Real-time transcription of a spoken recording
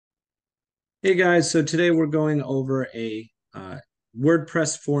Hey guys, so today we're going over a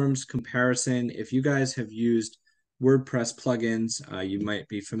WordPress forms comparison. If you guys have used WordPress plugins, you might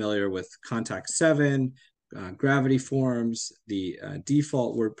be familiar with Contact 7, Gravity Forms, the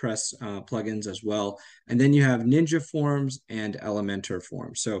default WordPress plugins as well. And then you have NinjaForms and Elementor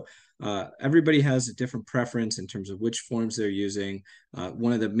Forms. So everybody has a different preference in terms of which forms they're using.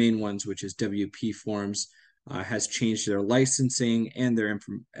 One of the main ones, which is WPForms, has changed their licensing and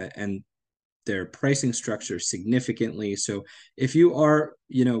their pricing structure significantly. So if you are,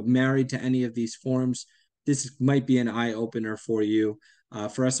 married to any of these forms, this might be an eye opener for you.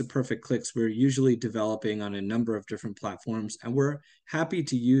 For us at Perfect Clicks, we're usually developing on a number of different platforms, and we're happy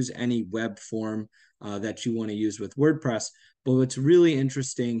to use any web form that you want to use with WordPress. But what's really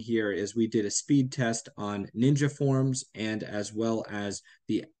interesting here is we did a speed test on NinjaForms and as well as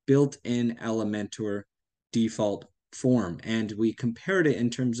the built-in Elementor default form. And we compared it in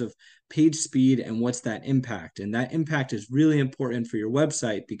terms of page speed and what's that impact. And that impact is really important for your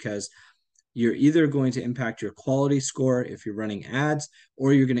website because you're either going to impact your quality score if you're running ads,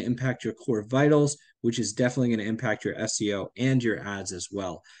 or you're going to impact your core vitals, which is definitely going to impact your SEO and your ads as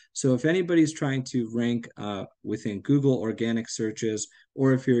well. So if anybody's trying to rank within Google organic searches,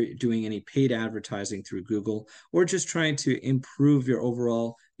 or if you're doing any paid advertising through Google, or just trying to improve your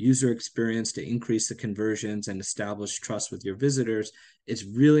overall user experience to increase the conversions and establish trust with your visitors, it's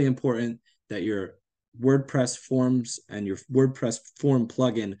really important that your WordPress forms and your WordPress form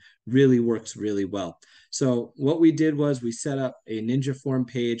plugin really works really well. So what we did was we set up a Ninja form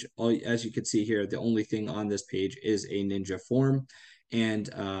page. As you can see here, the only thing on this page is a Ninja form. And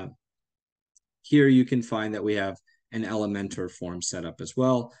here you can find that we have an Elementor form set up as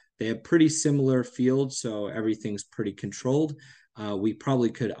well. They have pretty similar fields, so everything's pretty controlled. We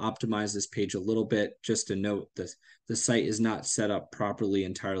probably could optimize this page a little bit. Just to note that the site is not set up properly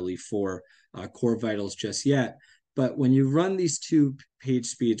entirely for core vitals just yet. But when you run these two page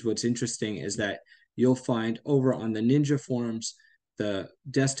speeds, what's interesting is that you'll find over on the Ninja forms, the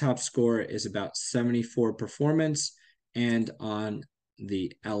desktop score is about 74 performance, and on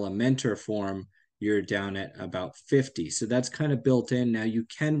the Elementor form, you're down at about 50. So that's kind of built in. Now you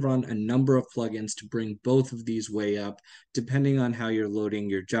can run a number of plugins to bring both of these way up, depending on how you're loading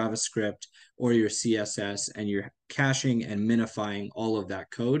your JavaScript or your CSS, and you're caching and minifying all of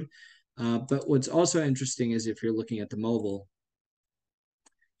that code. But what's also interesting is if you're looking at the mobile,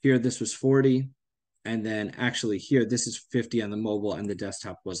 here this was 40. And then actually here, this is 50 on the mobile, and the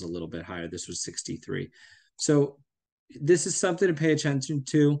desktop was a little bit higher. This was 63. So this is something to pay attention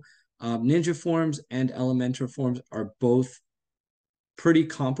to. NinjaForms and Elementor Forms are both pretty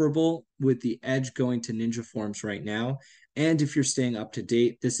comparable, with the edge going to NinjaForms right now. And if you're staying up to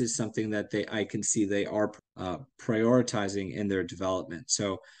date, this is something that I can see they are prioritizing in their development.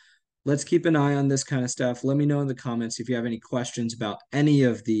 So let's keep an eye on this kind of stuff. Let me know in the comments if you have any questions about any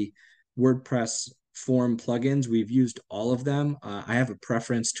of the WordPress form plugins. We've used all of them. I have a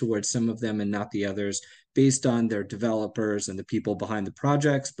preference towards some of them and not the others based on their developers and the people behind the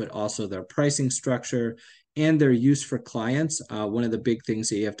projects, but also their pricing structure and their use for clients. One of the big things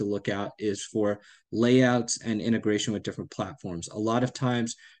that you have to look at is for layouts and integration with different platforms. A lot of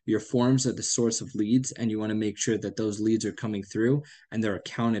times your forms are the source of leads, and you want to make sure that those leads are coming through and they're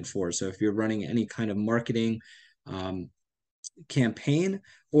accounted for. So if you're running any kind of marketing campaign,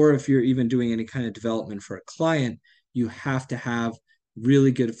 or if you're even doing any kind of development for a client, you have to have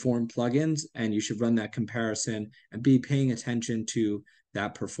really good form plugins, and you should run that comparison and be paying attention to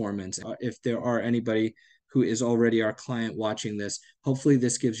that performance. If there are anybody who is already our client watching this, hopefully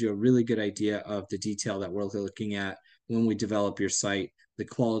this gives you a really good idea of the detail that we're looking at when we develop your site. The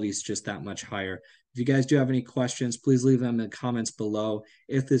quality is just that much higher. If you guys do have any questions, please leave them in the comments below.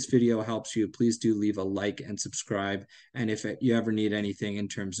 If this video helps you, please do leave a like and subscribe. And if you ever need anything in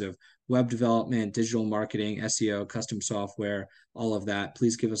terms of web development, digital marketing, SEO, custom software, all of that,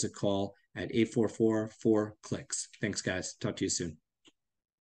 please give us a call at 844-4-CLICKS. Thanks, guys. Talk to you soon.